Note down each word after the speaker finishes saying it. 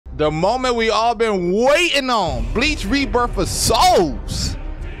The moment we all been waiting on. Bleach Rebirth for Souls.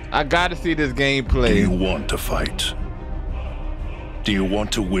 I gotta see this gameplay. Do you want to fight? Do you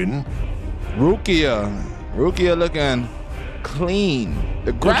want to win? Rukia looking clean.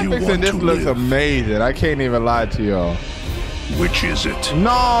 The graphics in this looks amazing. I can't even lie to y'all. Which is it?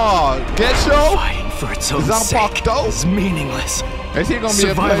 No, Getcho? Fighting for its own sake is meaningless. Is he gonna be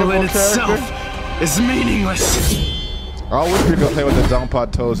Survival a in itself character? is meaningless. I wish we could play with the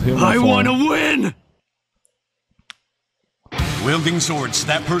Donpot Toes human I form. want to win! Wielding swords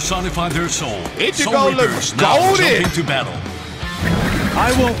that personify their soul. Ichigo looks now golden. jumping to battle.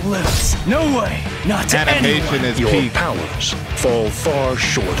 I won't lose. No way. Not to Animation anyone. is Your peak. powers fall far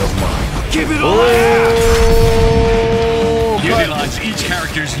short of mine. Give it all I have. Utilize each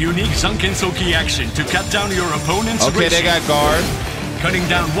character's unique Zankensoki action to cut down your opponent's Okay, they Reishi. got guard. Cutting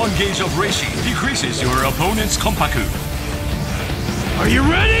down 1 gauge of Reishi decreases your opponent's Kompaku. Are you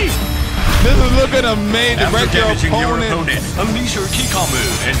ready? This is looking amazing. After Break your damaging your opponent. opponent, unleash your Kikamu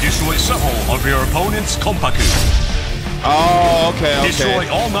and destroy several of your opponent's Kompaku. Oh, okay. Destroy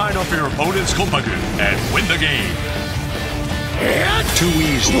all 9 of your opponent's Kompaku and win the game. Too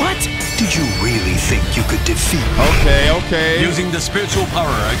easy. What? Did you really think you could defeat me? Okay. Using the spiritual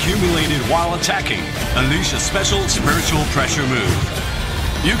power accumulated while attacking, unleash a special spiritual pressure move.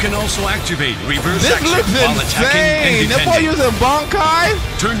 You can also activate reverse This action looks while attacking and insane. That boy defending. using Bankai?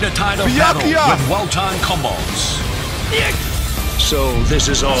 Turn the tide of Yuck, battle yuck. with well-timed combos. So this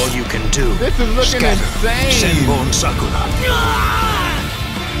is all you can do. This is looking Scatter. insane. Senbon Sakura.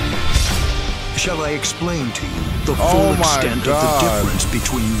 Shall I explain to you the full extent of the difference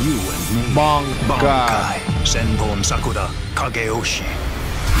between you and me? Bankai. Senbon Sakura Kageyoshi.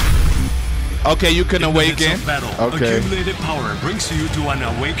 Okay, you can In the midst awaken. of battle, Okay. accumulated power brings you to an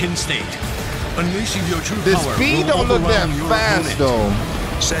awakened state. Unleashing your true The power speed will don't look that overwhelm your fast opponent. though.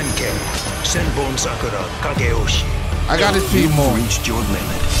 Senken. Senbon Sakura Kageyoshi. I gotta see You've more. reached your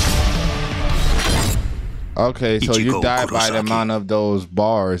limit. Okay, so you Ichigo died by the Kurosaki. amount of those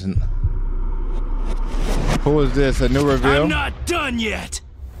bars. Who is this? A new reveal? I'm not done yet.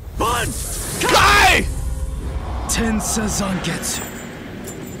 Guy! Tensa Zangetsu.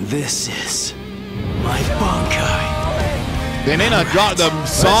 This is my Bankai. Then they done dropped the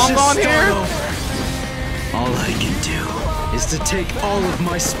song on here? All I can do is to take all of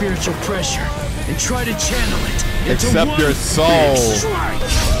my spiritual pressure and try to channel it into Except one your soul. big strike.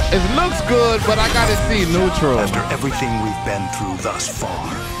 It looks good, but I gotta see neutral. After everything we've been through thus far,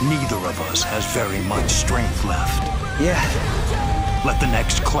 neither of us has very much strength left. Yeah. Let the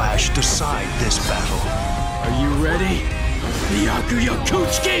next clash decide this battle. Are you ready? Byakuya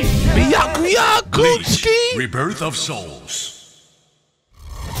Kuchiki! Byakuya Bleach, Kuchiki! Rebirth of Souls.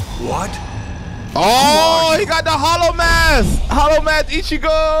 What? Oh, he got the Hollow Mask! Hollow Mask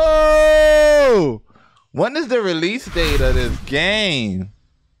Ichigo! When is the release date of this game?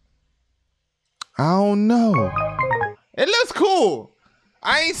 I don't know. It looks cool.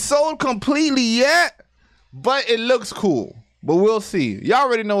 I ain't sold completely yet, but it looks cool. But we'll see. Y'all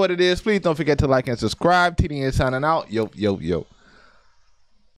already know what it is. Please don't forget to like and subscribe. TDN signing out. Yo, yo, yo.